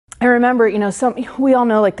I remember, we all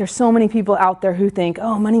know, like, there's so many people out there who think,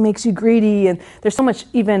 oh, money makes you greedy, and there's so much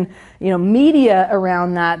even, media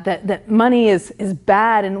around that money is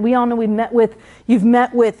bad. And we all know you've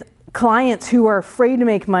met with clients who are afraid to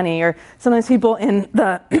make money, or sometimes people in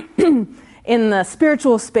the in the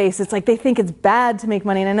spiritual space, it's like they think it's bad to make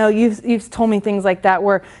money. And I know you've told me things like that,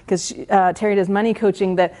 where, because Terry does money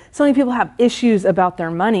coaching, that so many people have issues about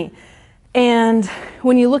their money. And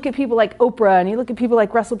when you look at people like Oprah, and you look at people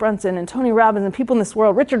like Russell Brunson and Tony Robbins and people in this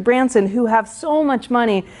world, Richard Branson, who have so much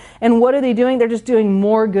money, and what are they doing? They're just doing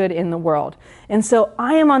more good in the world. And so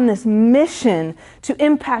I am on this mission to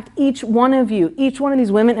impact each one of you, each one of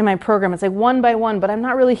these women in my program. It's like one by one, but I'm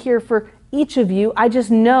not really here for each of you. I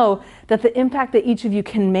just know that the impact that each of you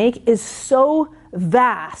can make is so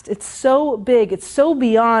vast. It's so big. It's so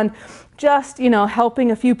beyond just,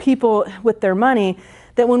 helping a few people with their money,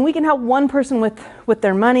 that when we can help one person with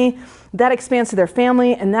their money, that expands to their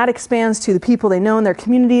family, and that expands to the people they know in their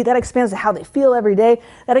community, that expands to how they feel every day,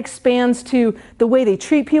 that expands to the way they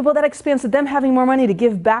treat people, that expands to them having more money to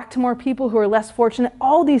give back to more people who are less fortunate.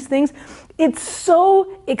 All these things, it's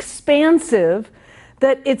so expansive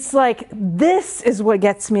that it's like, this is what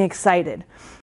gets me excited.